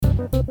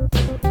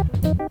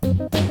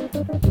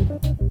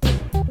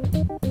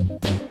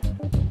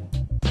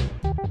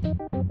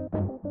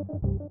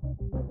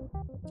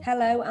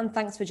Hello, and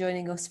thanks for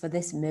joining us for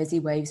this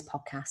Merseywaves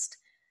podcast.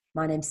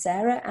 My name's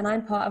Sarah, and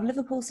I'm part of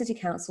Liverpool City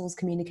Council's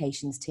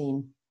communications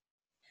team.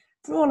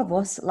 For all of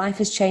us, life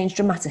has changed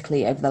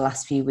dramatically over the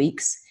last few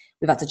weeks.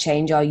 We've had to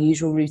change our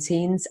usual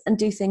routines and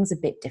do things a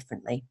bit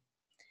differently.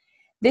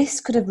 This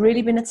could have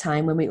really been a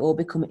time when we all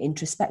become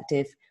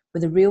introspective,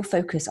 with a real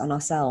focus on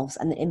ourselves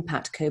and the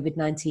impact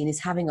COVID-19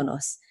 is having on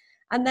us.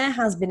 And there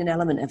has been an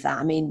element of that.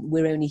 I mean,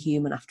 we're only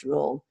human after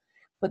all.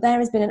 But there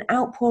has been an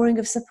outpouring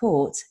of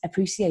support,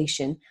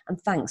 appreciation, and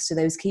thanks to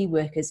those key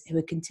workers who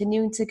are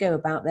continuing to go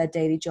about their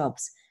daily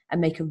jobs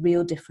and make a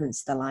real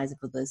difference to the lives of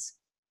others.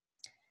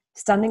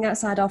 Standing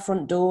outside our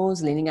front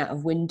doors, leaning out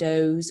of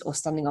windows, or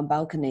standing on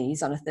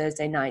balconies on a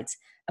Thursday night,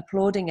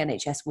 applauding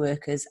NHS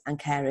workers and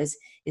carers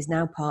is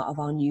now part of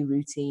our new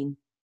routine.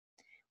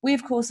 We,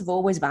 of course, have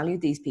always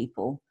valued these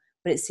people,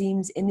 but it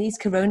seems in these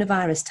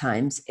coronavirus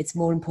times, it's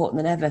more important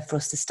than ever for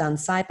us to stand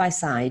side by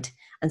side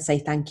and say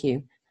thank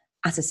you.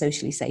 At a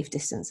socially safe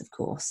distance, of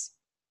course.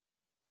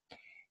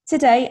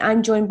 Today,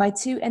 I'm joined by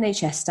two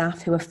NHS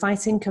staff who are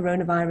fighting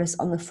coronavirus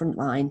on the front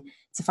line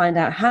to find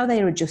out how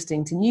they are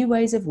adjusting to new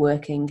ways of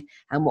working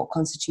and what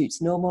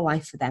constitutes normal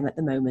life for them at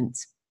the moment.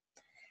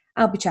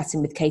 I'll be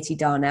chatting with Katie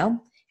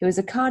Darnell, who is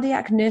a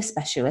cardiac nurse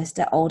specialist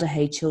at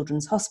Alderhay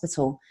Children's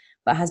Hospital,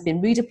 but has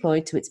been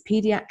redeployed to its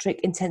paediatric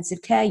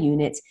intensive care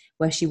unit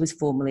where she was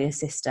formerly a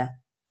sister.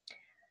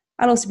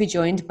 I'll also be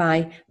joined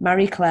by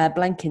Marie-Claire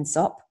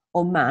Blenkinsop,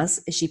 or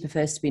Maz, as she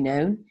prefers to be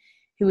known,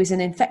 who is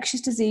an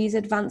infectious disease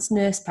advanced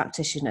nurse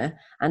practitioner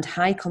and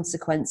high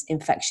consequence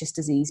infectious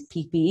disease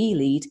PPE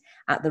lead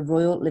at the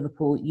Royal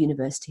Liverpool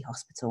University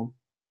Hospital.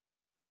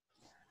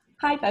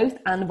 Hi both,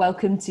 and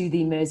welcome to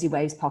the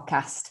Merseywaves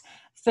podcast.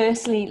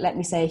 Firstly, let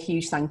me say a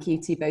huge thank you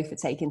to you both for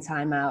taking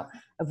time out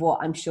of what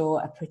I'm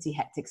sure are pretty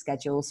hectic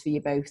schedules for you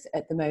both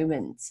at the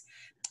moment.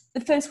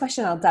 The first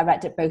question I'll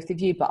direct at both of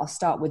you, but I'll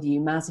start with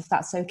you, Maz, if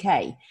that's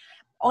okay.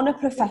 On a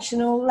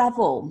professional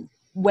level,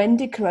 when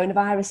did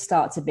coronavirus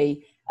start to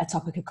be a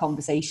topic of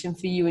conversation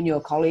for you and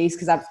your colleagues?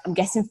 Because I'm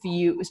guessing for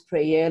you it was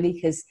pretty early,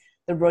 because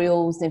the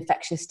Royal's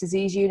infectious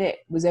disease unit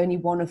was only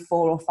one of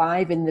 4 or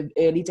 5 in the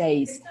early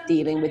days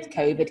dealing with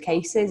COVID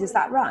cases. Is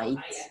that right?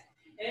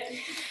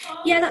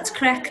 Yeah, that's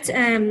correct.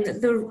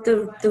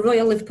 The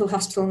Royal Liverpool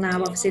Hospital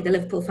now, obviously the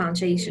Liverpool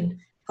Foundation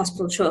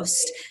Hospital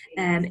Trust,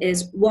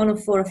 is one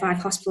of 4 or 5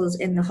 hospitals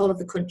in the whole of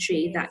the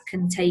country that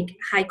can take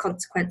high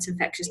consequence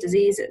infectious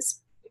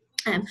diseases.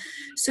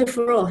 So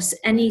for us,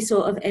 any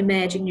sort of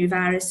emerging new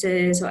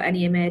viruses or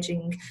any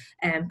emerging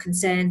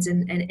concerns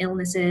and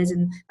illnesses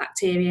and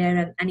bacteria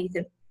and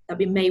anything that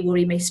we may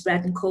worry may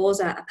spread and cause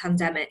a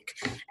pandemic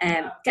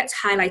gets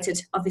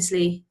highlighted,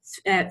 obviously,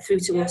 through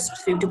to us,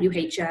 through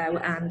WHO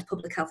and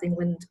Public Health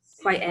England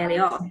quite early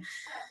on.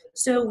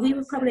 So we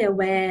were probably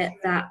aware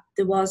that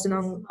there was an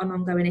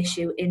ongoing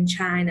issue in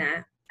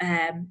China.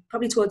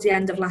 Probably towards the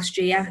end of last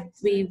year,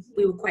 we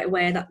were quite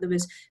aware that there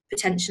was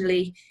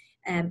potentially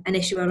an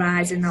issue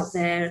arising out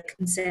there, a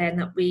concern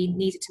that we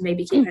needed to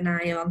maybe keep an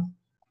eye on,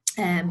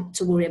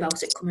 to worry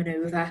about it coming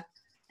over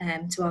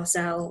to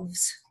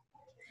ourselves.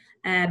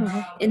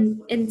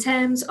 In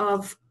terms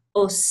of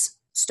us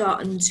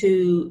starting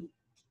to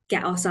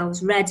get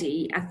ourselves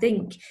ready, I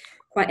think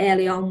quite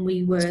early on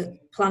we were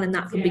planning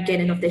that from the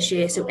beginning of this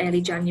year, so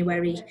early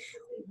January.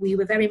 We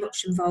were very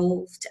much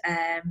involved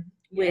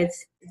with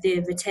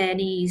the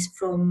returnees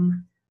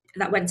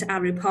that went to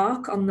Arrow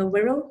Park on the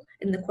Wirral,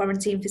 in the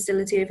quarantine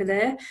facility over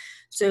there.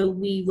 So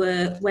we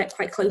worked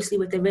quite closely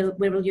with the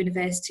Wirral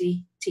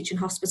University Teaching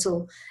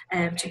Hospital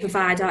to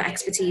provide our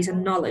expertise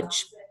and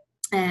knowledge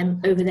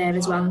over there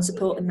as well, and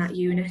supporting that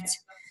unit.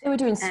 They were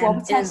doing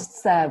swab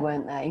tests there,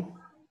 weren't they?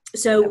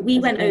 So we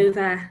went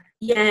over,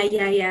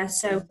 yeah.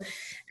 So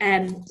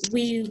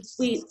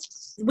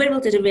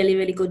Wirral did a really,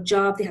 really good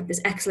job. They had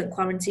this excellent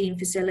quarantine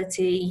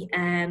facility,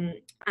 and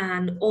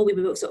all we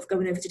were sort of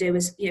going over to do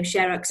was,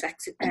 share our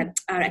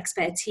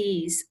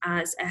expertise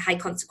as a high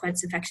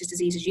consequence infectious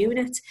diseases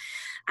unit,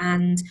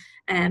 and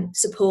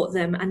support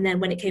them. And then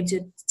when it came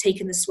to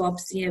taking the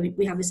swabs,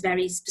 we have this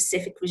very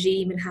specific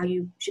regime in how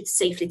you should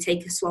safely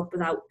take a swab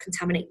without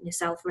contaminating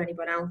yourself or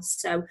anyone else.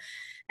 So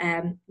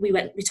we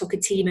took a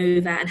team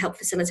over and helped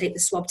facilitate the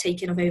swab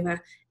taking of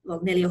over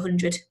nearly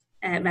 100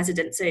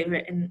 residents over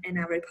in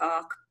Arrow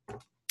Park,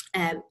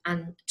 and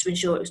to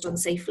ensure it was done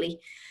safely.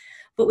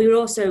 But we were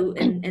also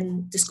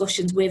in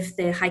discussions with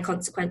the High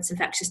Consequence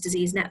Infectious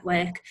Disease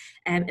Network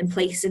in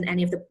placing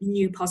any of the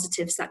new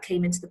positives that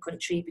came into the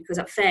country, because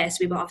at first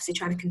we were obviously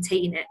trying to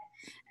contain it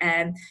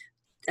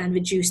and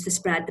reduce the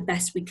spread the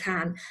best we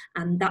can.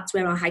 And that's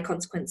where our High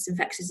Consequence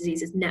Infectious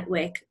Diseases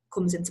Network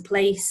comes into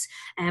place,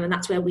 and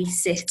that's where we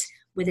sit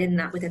within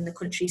the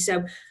country.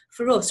 So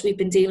for us, we've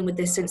been dealing with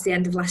this since the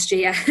end of last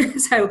year.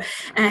 So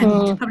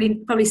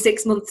probably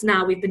 6 months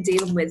now we've been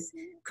dealing with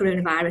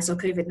coronavirus, or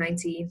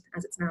COVID-19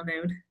 as it's now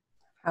known.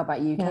 How about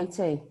you,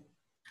 Katie?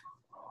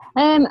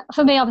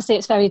 For me, obviously,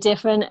 it's very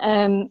different.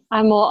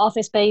 I'm more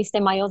office-based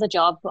in my other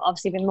job, but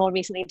obviously been more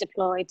recently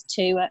deployed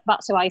back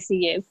to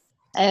ICU.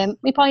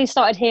 We probably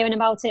started hearing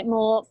about it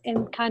more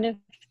in kind of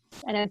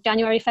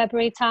January,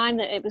 February time,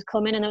 that it was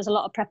coming, and there was a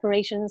lot of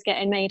preparations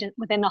getting made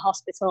within the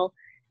hospital.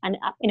 And,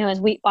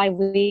 as week by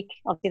week,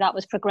 obviously that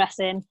was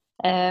progressing.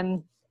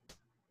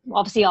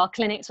 Obviously our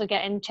clinics were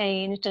getting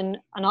changed, and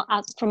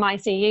from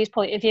ICU's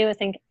point of view, I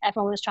think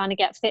everyone was trying to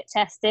get fit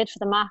tested for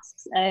the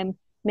masks,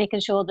 making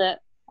sure that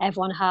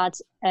everyone had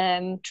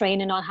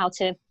training on how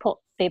to put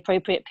the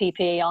appropriate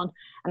PPE on,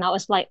 and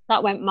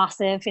that went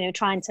massive,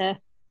 trying to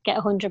get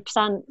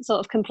 100% sort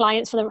of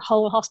compliance for the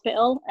whole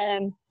hospital.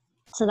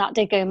 So that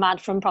did go mad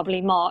from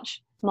probably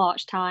March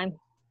time.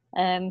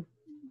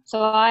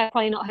 So I've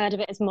probably not heard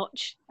of it as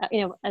much,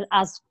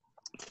 as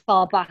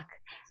far back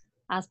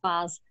as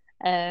Baz.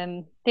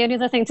 The only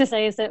other thing to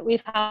say is that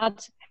we've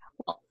had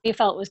what we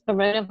felt was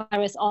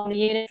coronavirus on the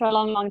unit for a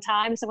long, long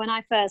time. So when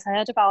I first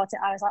heard about it,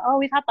 I was like, oh,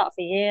 we've had that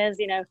for years,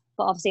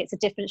 but obviously it's a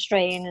different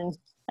strain and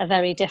a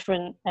very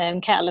different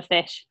kettle of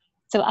fish.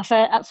 So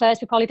at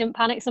first we probably didn't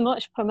panic so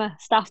much from a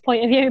staff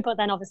point of view, but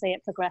then obviously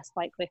it progressed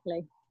quite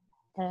quickly.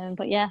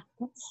 But yeah,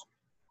 that's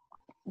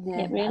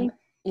it really.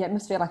 Yeah, it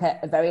must feel like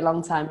a very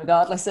long time,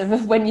 regardless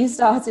of when you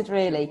started,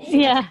 really.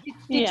 Yeah.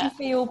 Did you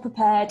feel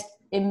prepared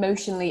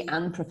emotionally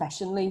and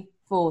professionally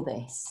for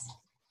this?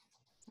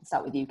 I'll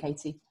start with you,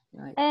 Katie.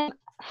 Right.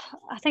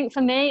 I think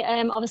for me,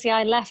 obviously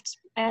I left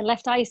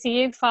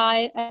ICU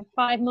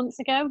 5 months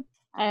ago,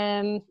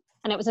 and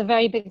it was a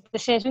very big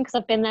decision because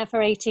I've been there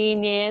for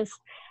 18 years,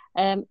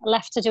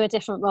 left to do a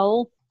different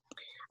role,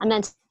 and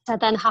then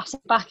to have to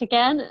back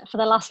again for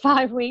the last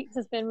 5 weeks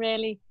has been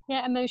really,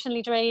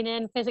 emotionally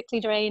draining, physically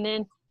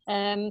draining.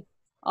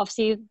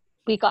 Obviously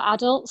we got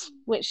adults,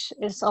 which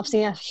is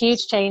obviously a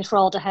huge change for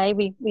Alder Hey.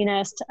 We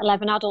nursed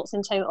 11 adults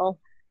in total.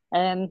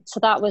 So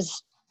that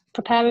was,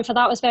 preparing for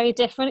that was very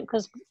different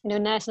because,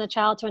 nursing a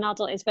child to an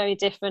adult is very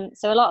different.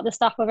 So a lot of the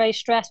staff were very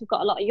stressed. We've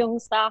got a lot of young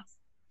staff,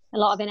 a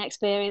lot of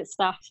inexperienced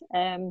staff.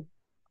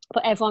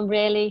 But everyone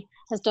really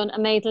has done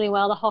amazingly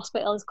well. The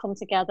hospital has come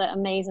together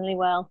amazingly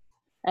well.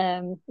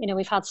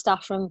 We've had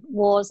staff from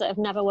wards that have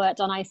never worked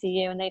on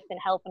ICU, and they've been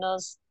helping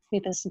us.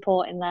 We've been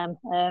supporting them.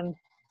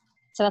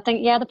 So I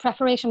think, the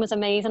preparation was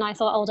amazing. I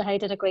thought Alder Hey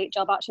did a great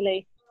job,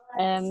 actually.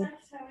 The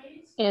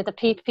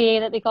PPE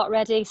that they got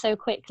ready so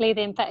quickly,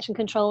 the infection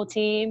control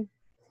team,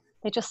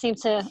 they just seem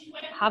to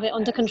have it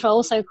under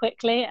control so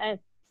quickly. I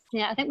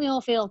think we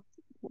all felt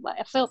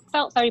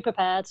very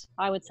prepared,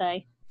 I would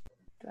say.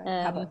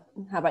 How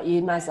about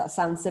you, Maz? That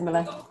sounds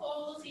similar.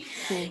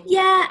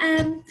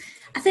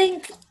 I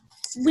think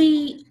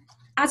we,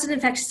 as an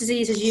infectious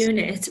diseases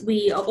unit,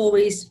 we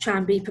always try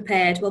and be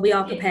prepared. Well, we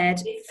are prepared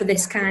for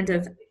this kind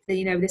of,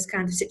 this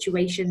kind of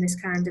situation, this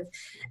kind of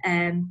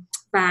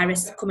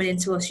virus coming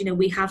into us.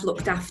 We have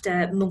looked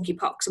after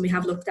monkeypox and we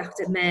have looked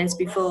after MERS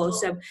before.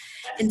 So,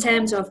 in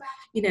terms of,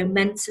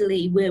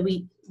 mentally, were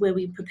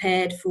we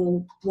prepared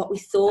for what we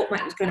thought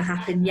was going to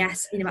happen?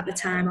 Yes. At the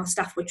time, our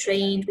staff were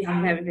trained. We have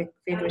a very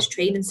vigorous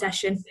training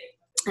session.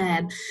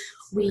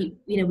 We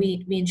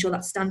ensure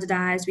that's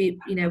standardised. We,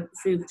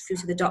 through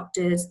to the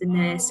doctors, the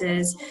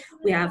nurses,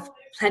 we have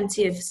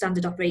plenty of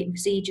standard operating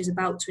procedures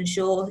about to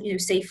ensure,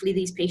 safely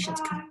these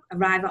patients can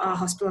arrive at our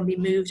hospital and be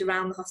moved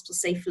around the hospital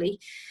safely.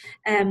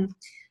 And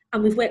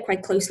we've worked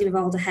quite closely with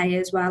Alder Hey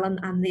as well,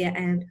 and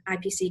the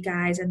IPC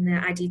guys and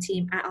the ID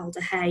team at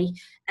Alder Hey,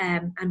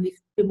 and we've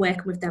been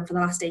working with them for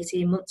the last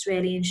 18 months,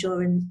 really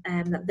ensuring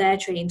that they're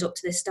trained up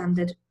to this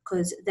standard,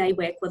 because they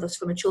work with us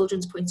from a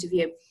children's point of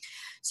view.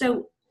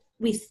 So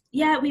we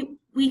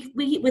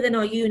within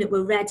our unit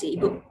were ready,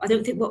 but I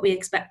don't think what we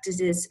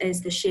expected is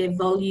the sheer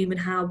volume and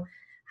how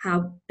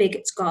big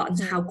it's got and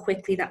how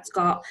quickly that's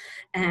got,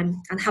 and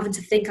having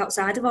to think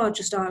outside of our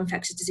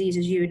infectious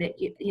diseases unit.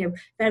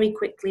 Very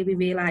quickly we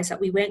realised that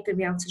we weren't going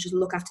to be able to just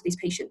look after these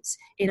patients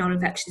in our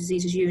infectious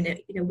diseases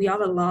unit. We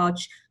are a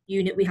large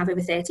unit. We have over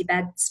 30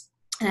 beds.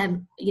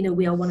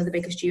 We are one of the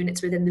biggest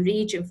units within the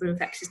region for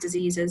infectious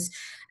diseases,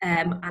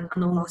 and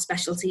all our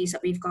specialties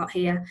that we've got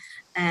here.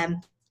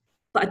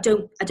 But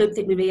I don't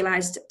think we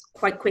realised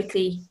quite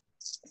quickly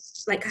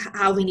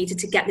how we needed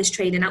to get this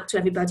training out to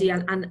everybody,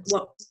 and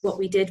what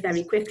we did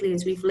very quickly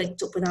is we've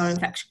linked up with our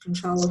infection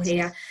control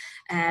here,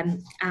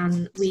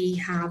 and we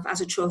have,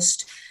 as a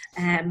trust,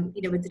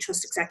 with the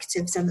trust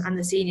executives and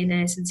the senior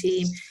nursing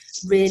team,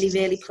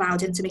 really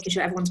ploughed into making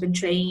sure everyone's been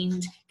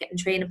trained, getting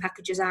training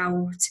packages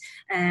out,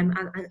 and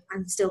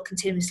still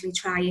continuously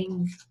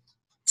trying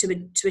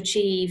to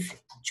achieve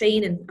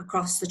training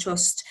across the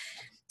trust.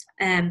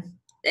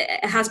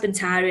 It has been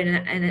tiring,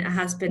 and it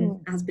has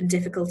been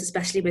difficult,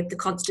 especially with the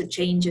constant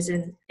changes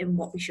in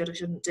what we should or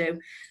shouldn't do.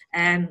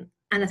 And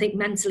I think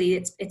mentally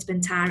it's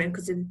been tiring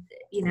because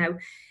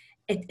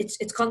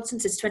it's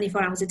constant. It's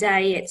 24 hours a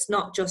day. It's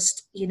not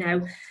just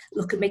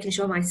look at making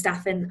sure my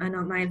staff and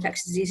my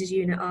infectious diseases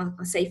unit are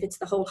safe. It's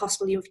the whole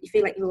hospital. You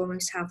feel like you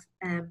almost have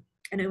an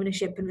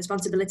ownership and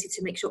responsibility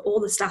to make sure all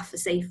the staff are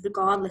safe,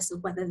 regardless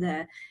of whether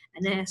they're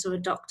a nurse or a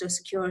doctor,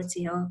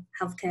 security or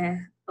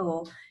healthcare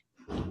or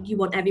you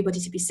want everybody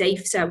to be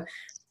safe. So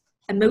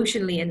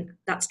emotionally, and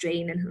that's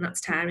draining and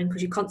that's tiring,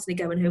 because you're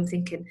constantly going home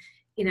thinking,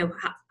 you know,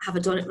 have I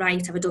done it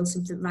right? Have I done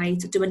something right?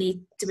 Do I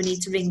need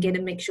to ring in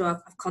and make sure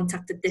I've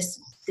contacted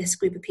this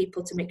group of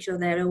people to make sure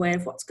they're aware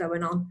of what's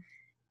going on?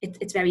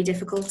 It's very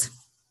difficult.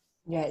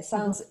 Yeah, it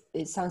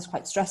sounds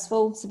quite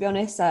stressful, to be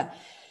honest. I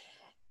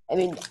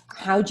mean,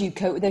 how do you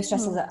cope with those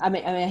stresses? I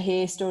mean, I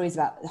hear stories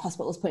about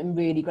hospitals putting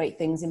really great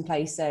things in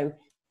place. So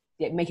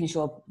yeah, making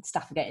sure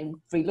staff are getting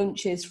free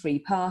lunches, free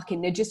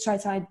parking. They just try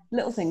to find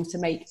little things to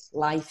make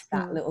life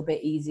that little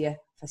bit easier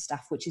for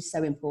staff, which is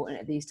so important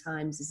at these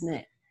times, isn't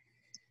it?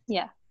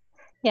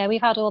 Yeah,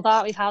 we've had all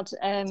that. We've had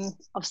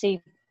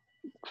obviously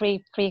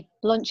free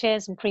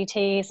lunches and free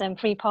teas and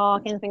free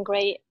parking. It's been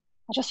great.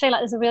 I just feel like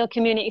there's a real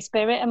community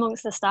spirit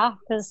amongst the staff,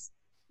 because,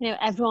 you know,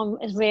 everyone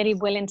is really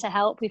willing to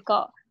help. We've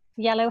got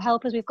yellow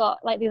helpers. We've got,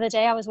 like the other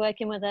day I was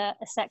working with a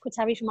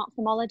secretary from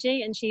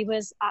ophthalmology, and she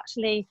was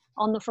actually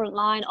on the front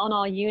line on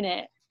our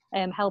unit,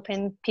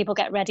 helping people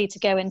get ready to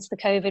go into the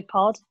COVID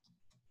pod.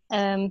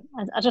 And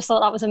I just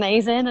thought that was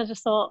amazing. I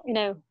just thought, you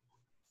know,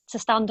 to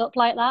stand up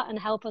like that and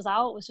help us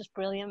out was just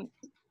brilliant.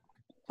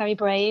 Very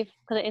brave,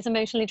 because it is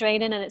emotionally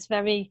draining and it's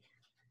very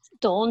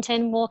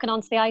daunting walking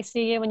onto the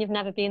ICU when you've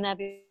never been there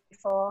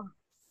before.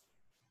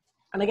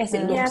 And I guess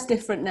it looks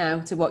different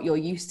now to what you're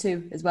used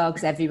to as well,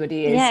 because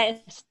everybody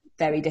is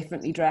very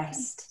differently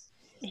dressed.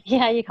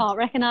 Yeah, you can't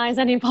recognise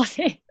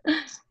anybody.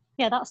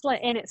 Yeah, that's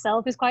like in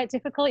itself is quite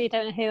difficult. You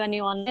don't know who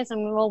anyone is,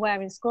 and we're all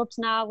wearing scrubs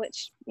now,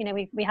 which, you know,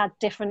 we had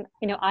different,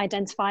 you know,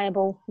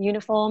 identifiable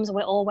uniforms, and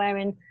we're all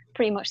wearing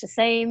pretty much the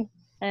same.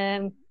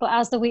 But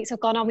as the weeks have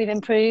gone on, we've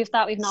improved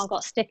that. We've now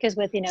got stickers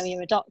with, you know,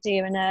 you're a doctor,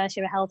 you're a nurse,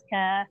 you're a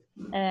healthcare.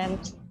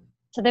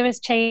 So there is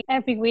change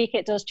every week.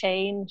 It does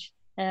change,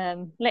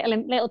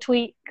 little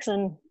tweaks,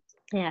 and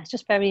yeah,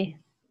 it's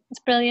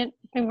brilliant.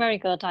 It's been very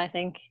good, I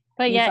think.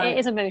 But it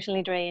is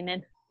emotionally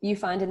draining. You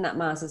finding that,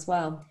 Maz, as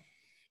well?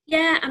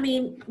 Yeah, I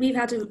mean, we've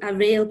had a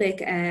real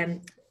big a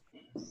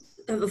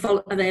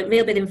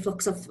real big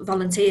influx of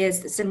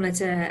volunteers, similar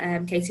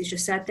to Katie's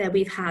just said there.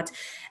 We've had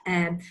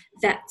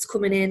vets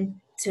coming in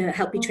to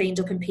help be trained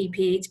up in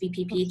PPE, to be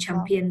PPE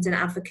champions and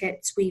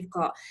advocates. We've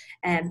got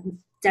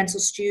dental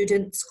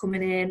students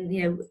coming in,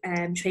 you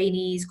know,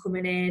 trainees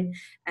coming in.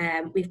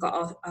 We've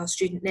got our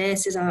student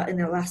nurses are in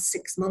the last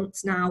 6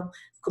 months now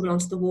coming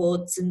onto the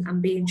wards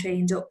and being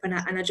trained up. And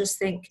I just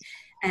think,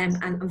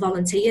 and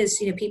volunteers,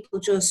 you know, people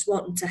just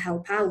wanting to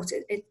help out.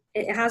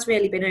 It has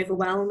really been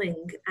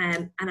overwhelming.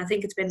 And I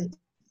think it's been,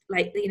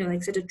 like, you know,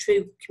 like I said, a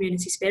true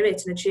community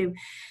spirit and a true,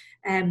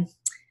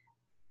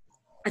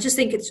 I just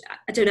think it's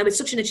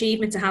such an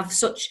achievement to have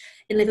such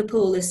in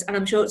Liverpool, this, and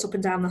I'm sure it's up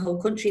and down the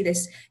whole country,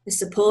 this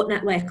support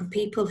network of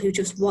people who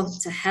just want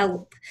to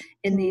help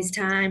in these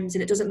times.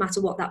 And it doesn't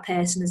matter what that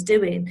person is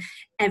doing,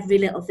 every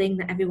little thing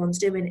that everyone's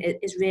doing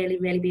is really,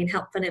 really being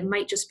helpful. And it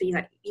might just be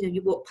like, you know,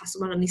 you walk past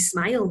someone and they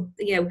smile,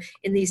 you know,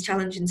 in these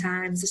challenging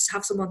times, just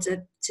have someone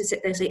to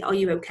sit there and say, are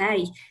you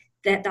okay?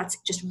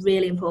 That's just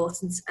really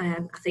important,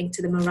 I think,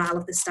 to the morale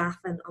of the staff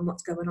and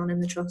what's going on in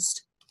the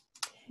trust.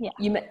 Yeah,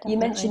 you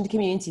mentioned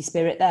community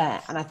spirit there,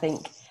 and I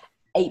think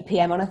 8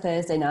 p.m. on a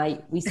Thursday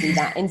night, we see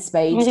that in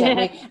spades, don't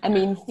we? I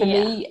mean, for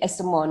me, as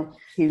someone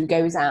who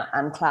goes out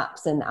and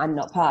claps, and I'm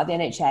not part of the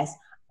NHS,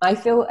 I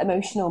feel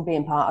emotional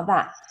being part of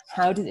that.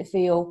 How does it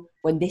feel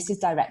when this is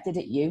directed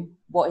at you?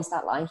 What is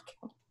that like?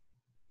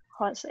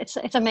 Oh,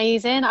 it's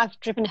amazing. I've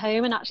driven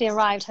home and actually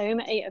arrived home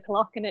at 8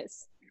 o'clock, and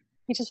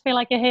you just feel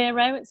like a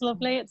hero. It's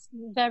lovely. It's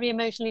very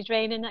emotionally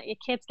draining that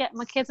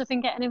my kids have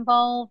been getting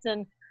involved,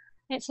 and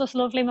it's just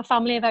lovely. My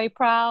family are very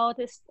proud.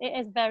 It's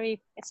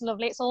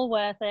lovely. It's all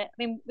worth it. I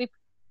mean,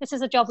 this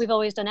is a job we've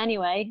always done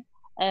anyway.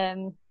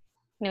 You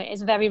know,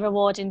 it's a very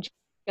rewarding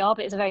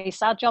job. It's a very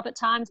sad job at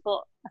times,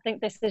 but I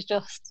think this is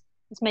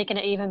it's making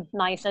it even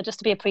nicer. Just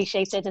to be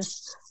appreciated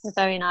is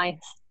very nice,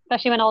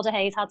 especially when Alder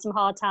Hayes had some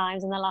hard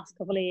times in the last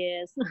couple of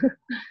years.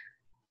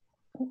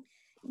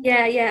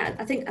 Yeah.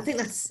 I think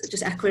that's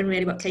just echoing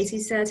really what Katie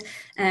said.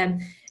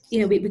 You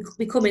know,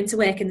 we come into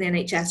work in the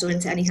NHS or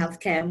into any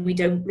healthcare, and we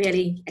don't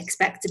really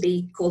expect to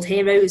be called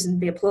heroes and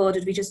be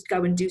applauded. We just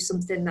go and do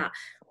something that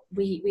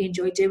we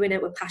enjoy doing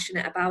it. We're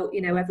passionate about.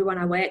 You know, everyone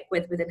I work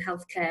with within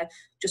healthcare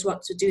just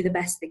wants to do the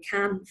best they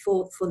can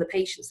for the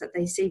patients that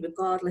they see,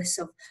 regardless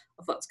of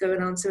what's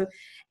going on. So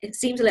it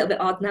seems a little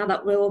bit odd now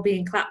that we're all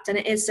being clapped, and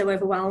it is so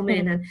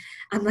overwhelming. And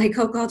I'm like,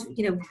 oh God,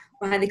 you know,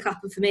 why are they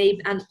clapping for me?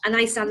 And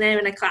I stand there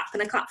and I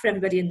clap for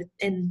everybody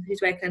in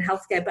who's working in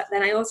healthcare, but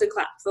then I also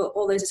clap for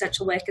all those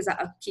essential workers that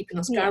are keeping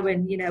us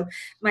going. You know,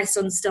 my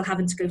son's still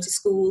having to go to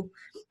school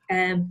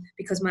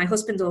because my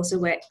husband also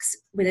works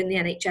within the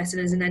NHS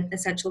and is an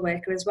essential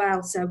worker as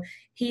well. So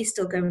he's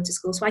still going to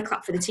school. So I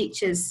clap for the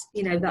teachers,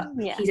 you know, that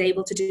he's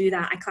able to do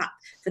that. I clap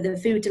for the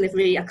food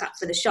delivery. I clap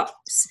for the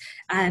shops.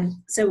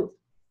 So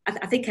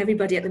I think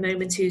everybody at the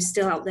moment who's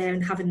still out there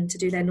and having to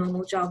do their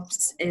normal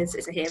jobs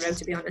is a hero,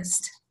 to be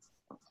honest.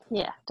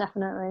 Yeah,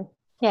 definitely.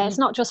 Yeah, it's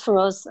not just for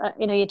us.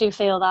 You know, you do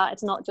feel that.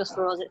 It's not just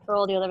for us. It's for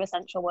all the other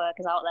essential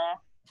workers out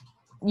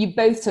there. You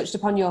both touched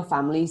upon your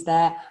families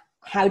there.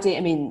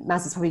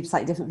 Maz, is probably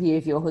slightly different for you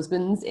if your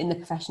husband's in the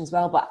profession as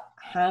well, but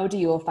how do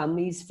your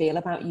families feel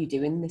about you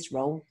doing this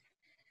role?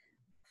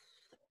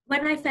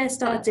 When I first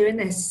started doing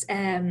this,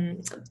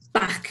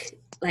 back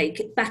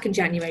in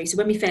January, so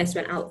when we first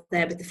went out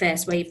there with the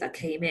first wave that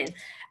came in,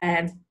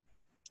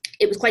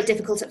 it was quite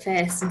difficult at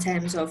first in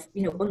terms of,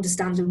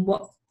 understanding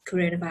what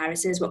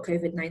coronavirus is, what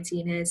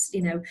COVID-19 is.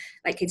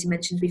 Like Katie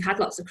mentioned, we've had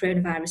lots of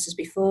coronaviruses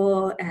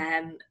before.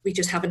 We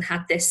just haven't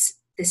had this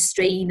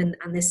strain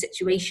and this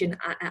situation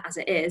as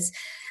it is.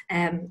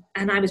 And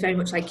I was very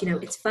much like,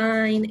 it's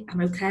fine,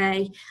 I'm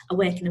okay. I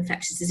work in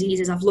infectious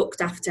diseases. I've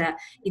looked after,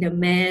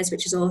 MERS,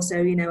 which is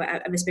also,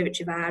 a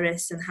respiratory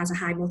virus and has a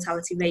high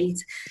mortality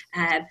rate.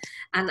 And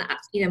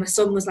my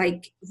son was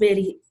like,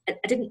 really, I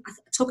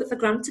took it for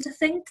granted, I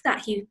think,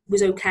 that he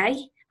was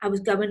okay. I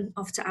was going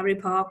off to Arrow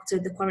Park, to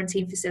the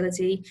quarantine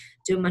facility,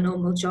 doing my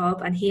normal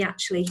job, and he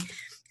actually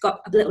got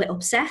a little bit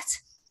upset.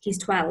 He's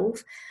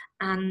 12,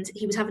 and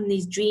he was having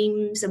these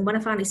dreams. And when I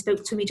finally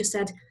spoke to him, he just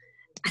said,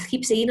 I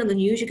keep seeing on the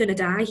news you're going to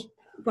die.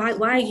 Why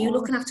are you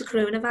looking after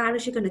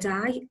coronavirus? You're going to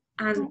die.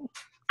 And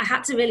I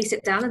had to really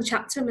sit down and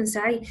chat to him and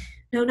say,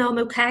 no, I'm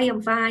okay,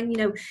 I'm fine,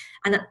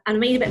 And I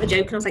made a bit of a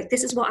joke, and I was like,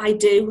 this is what I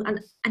do. And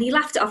he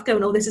laughed it off,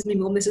 going, oh, this is me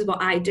mum, this is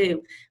what I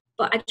do.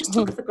 But I just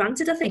took it for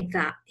granted, I think,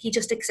 that he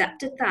just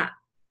accepted that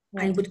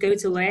I would go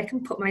to work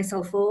and put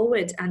myself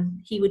forward and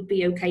he would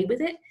be okay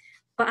with it.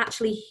 But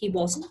actually he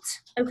wasn't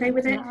okay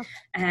with it.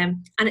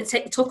 And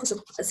it took us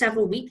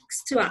several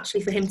weeks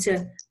for him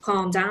to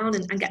calm down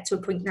and get to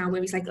a point now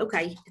where he's like,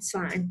 okay, it's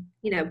fine.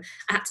 I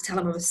had to tell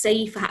him I was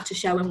safe. I had to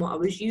show him what I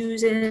was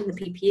using, the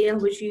PPE I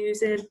was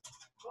using,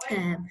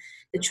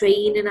 the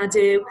training I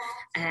do.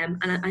 And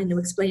I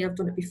explain I've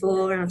done it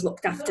before, and I've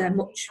looked after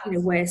much,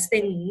 worse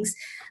things.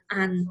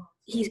 And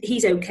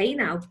he's okay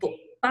now. But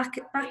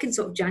back in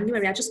sort of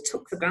January, I just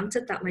took for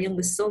granted that my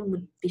youngest son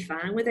would be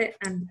fine with it,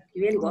 and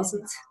he really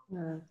wasn't.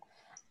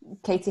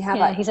 Katie, how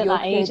about he's at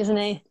that age, isn't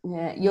he?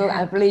 Yeah,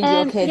 I believe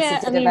your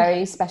kids did a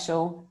very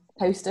special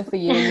poster for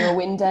you in your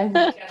window.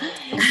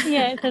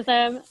 Because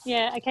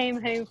I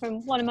came home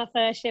from one of my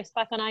first shifts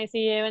back on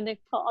ICU, and they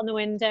put on the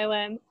window,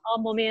 our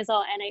mummy is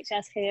our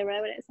NHS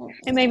hero, and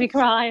it made me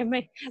cry, and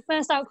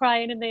burst out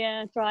crying in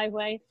the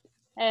driveway.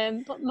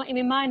 But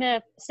mine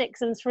are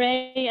 6 and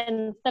 3,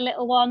 and the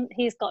little one,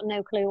 he's got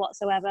no clue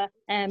whatsoever.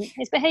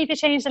 His behaviour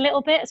changed a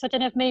little bit, so I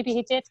don't know if maybe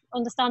he did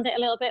understand it a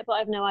little bit, but I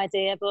have no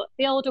idea. But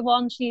the older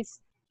one, she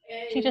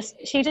just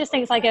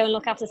thinks I go and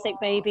look after sick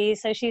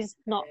babies, so she's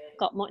not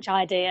got much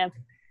idea.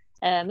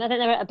 I think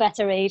they're at a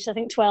better age. I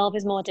think 12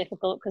 is more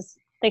difficult because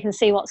they can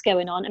see what's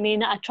going on.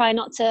 I try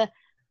not to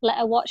let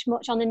her watch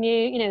much on the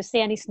news, see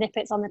any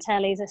snippets on the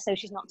tellies, so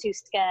she's not too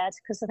scared,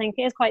 because I think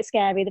it is quite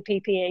scary, the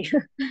PPE.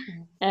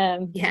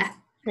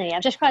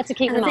 I've just tried to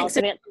keep them out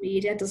of it. Social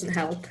media doesn't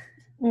help.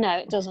 No,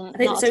 it doesn't. I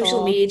think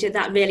social media,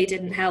 that really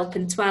didn't help.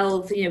 And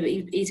 12,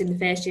 he's in the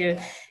first year of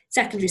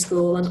secondary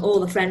school, and all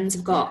the friends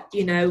have got,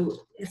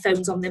 the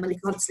phones on them, and they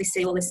constantly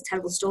see all these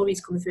terrible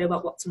stories coming through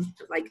about what's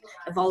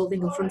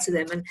evolving in front of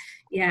them. And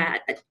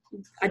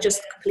I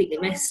just completely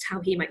missed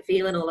how he might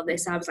feel in all of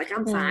this. I was like,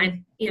 I'm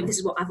fine. This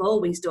is what I've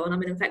always done.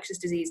 I'm an infectious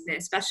disease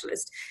nurse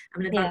specialist. I'm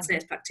an advanced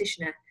nurse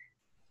practitioner.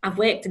 I've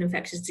worked in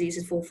infectious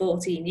diseases for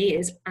 14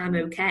 years. I'm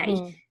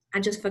okay.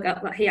 And just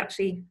forgot that he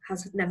actually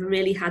has never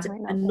really had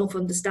enough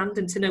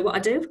understanding to know what I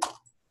do.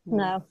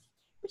 No.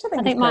 Which I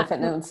think is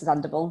perfectly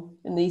understandable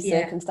in these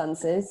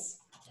circumstances.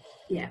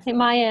 Yeah. I think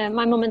my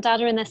mum and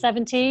dad are in their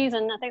 70s,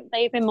 and I think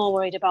they've been more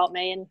worried about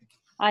me. And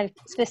I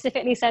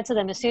specifically said to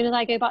them, as soon as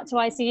I go back to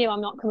ICU, I'm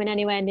not coming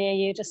anywhere near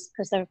you, just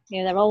because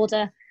they're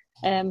older.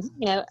 And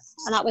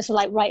that was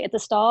right at the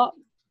start.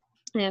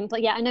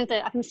 But I know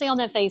that I can see on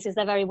their faces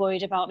they're very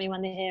worried about me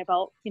when they hear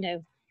about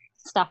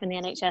staff in the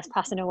NHS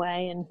passing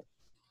away.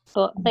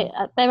 But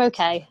they're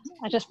okay.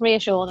 I just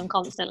reassure them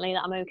constantly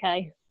that I'm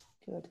okay.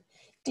 Good.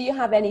 Do you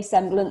have any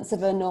semblance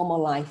of a normal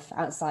life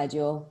outside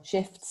your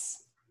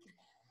shifts?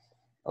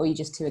 Or are you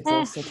just too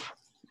exhausted?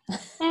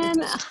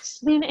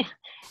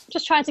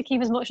 Just trying to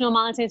keep as much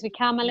normality as we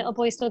can. My little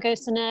boy still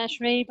goes to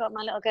nursery, but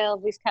my little girl,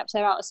 we've kept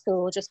her out of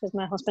school just because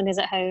my husband is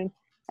at home.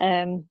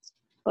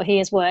 But he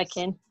is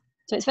working.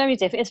 So it's very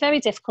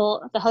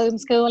difficult. The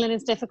homeschooling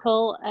is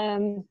difficult.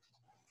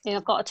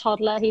 I've got a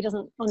toddler, he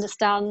doesn't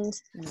understand.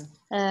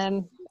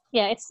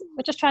 We're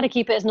just trying to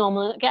keep it as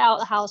normal. Get out of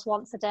the house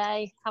once a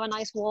day, have a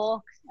nice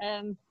walk,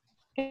 go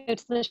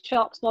to the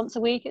shops once a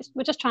week.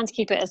 We're just trying to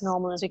keep it as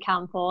normal as we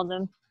can for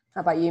them.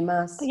 How about you,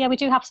 Maz? But we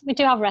do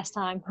have rest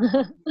time.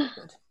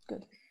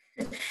 Good.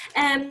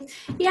 I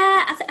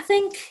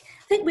think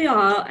we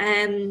are.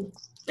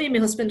 Me and my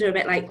husband are a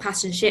bit like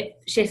passing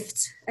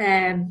ships.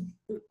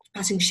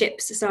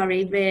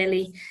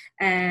 Really.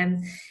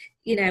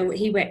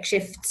 He works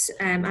shifts,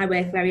 I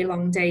work very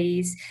long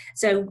days.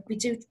 So we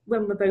do,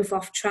 when we're both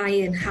off, try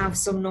and have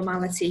some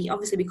normality.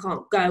 Obviously we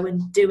can't go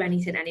and do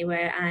anything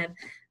anywhere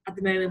at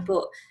the moment,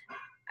 but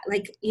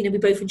we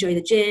both enjoy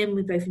the gym,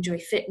 we both enjoy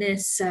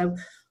fitness. So,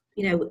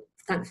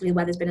 thankfully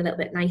weather's been a little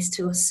bit nice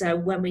to us, so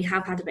when we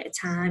have had a bit of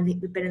time,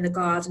 we've been in the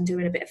garden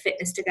doing a bit of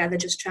fitness together,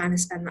 just trying to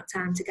spend that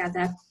time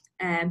together.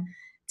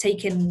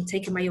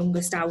 Taking my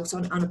youngest out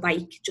on a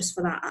bike just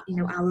for that,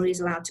 hour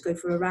he's allowed to go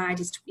for a ride,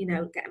 is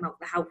get him out of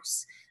the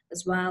house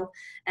as well.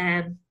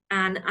 And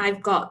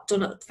I've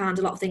found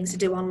a lot of things to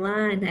do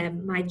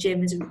online. My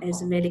gym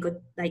is a really good,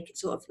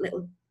 it's a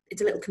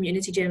little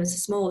community gym. It's a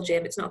small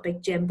gym, it's not a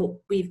big gym, but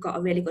we've got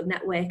a really good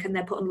network, and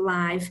they're putting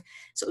live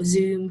sort of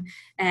Zoom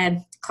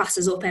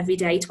classes up every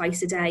day,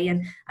 twice a day,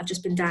 and I've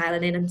just been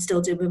dialing in and still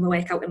doing my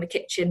workout in my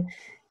kitchen.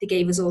 They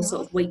gave us all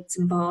sort of weights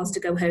and bars to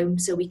go home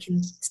so we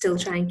can still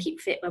try and keep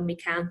fit when we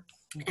can.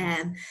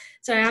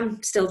 So I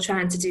am still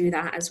trying to do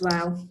that as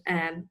well,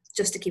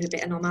 just to keep a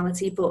bit of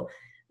normality, but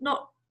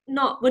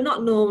we're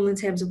not normal in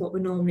terms of what we're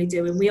normally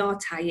doing. We are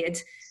tired,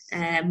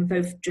 we're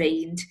both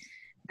drained,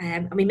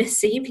 and we miss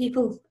seeing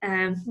people,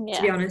 to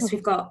be honest.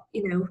 We've got,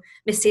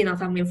 miss seeing our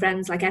family and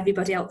friends like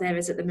everybody out there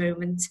is at the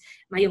moment.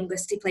 My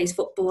youngest, he plays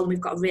football, and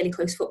we've got a really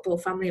close football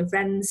family and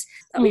friends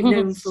that we've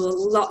known for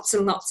lots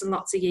and lots and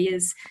lots of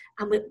years,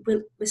 and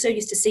we're so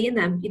used to seeing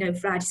them,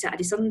 Friday,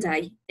 Saturday,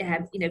 Sunday.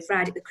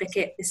 Friday at the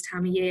cricket this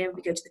time of year,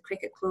 we go to the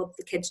cricket club,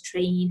 the kids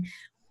train.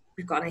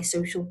 We've got a nice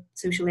social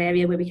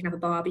area where we can have a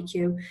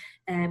barbecue,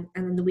 and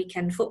then the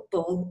weekend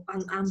football,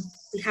 and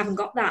we haven't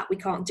got that. We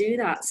can't do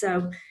that.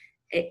 So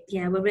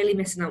we're really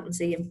missing out on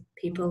seeing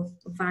people.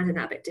 I'm finding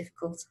that a bit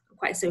difficult. I'm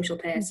quite a social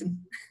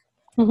person.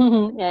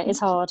 Yeah, it's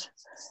hard.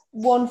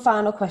 One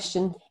final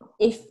question.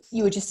 If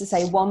you were just to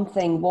say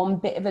one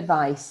bit of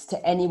advice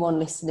to anyone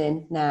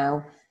listening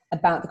now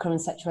about the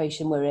current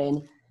situation we're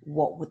in,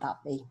 what would that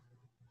be?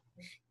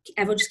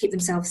 Everyone just keep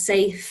themselves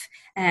safe,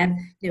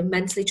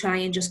 mentally try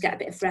and just get a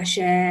bit of fresh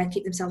air,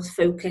 keep themselves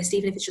focused,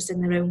 even if it's just in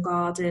their own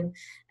garden.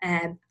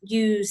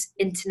 Use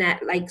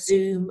internet like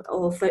Zoom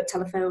or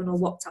telephone or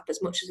WhatsApp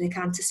as much as they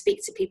can to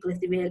speak to people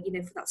if they really,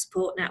 for that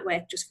support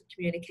network, just for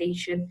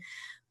communication.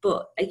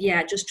 But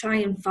just try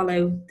and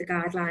follow the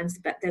guidelines,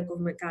 the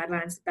government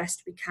guidelines, the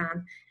best we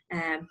can.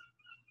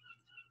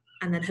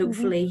 And then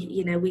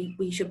hopefully,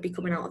 we should be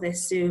coming out of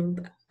this soon.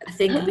 But I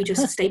think if we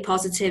just stay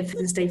positive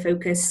and stay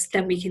focused,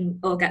 then we can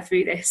all get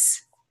through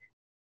this.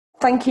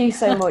 Thank you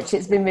so much.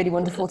 It's been really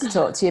wonderful to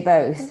talk to you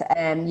both.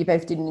 You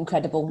both did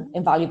incredible,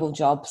 invaluable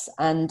jobs.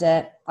 And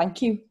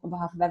thank you on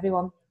behalf of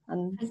everyone.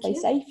 And stay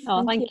safe.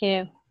 Oh, thank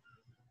you.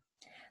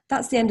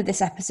 That's the end of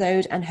this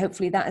episode, and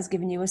hopefully that has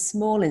given you a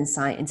small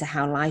insight into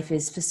how life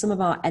is for some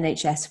of our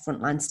NHS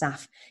frontline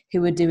staff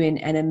who are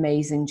doing an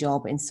amazing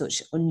job in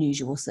such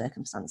unusual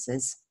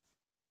circumstances.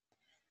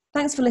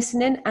 Thanks for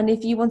listening, and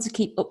if you want to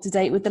keep up to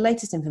date with the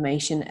latest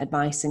information,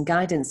 advice and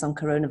guidance on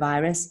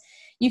coronavirus,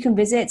 you can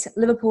visit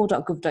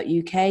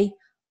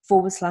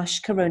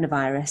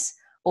liverpool.gov.uk/coronavirus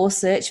or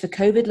search for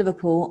COVID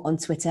Liverpool on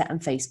Twitter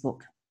and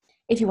Facebook.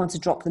 If you want to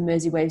drop the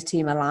Mersey Waves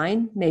team a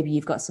line, maybe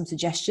you've got some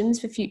suggestions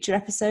for future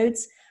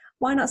episodes,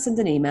 why not send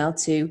an email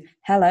to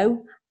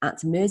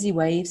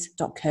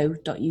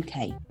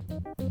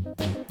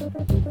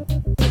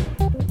hello@merseywaves.co.uk.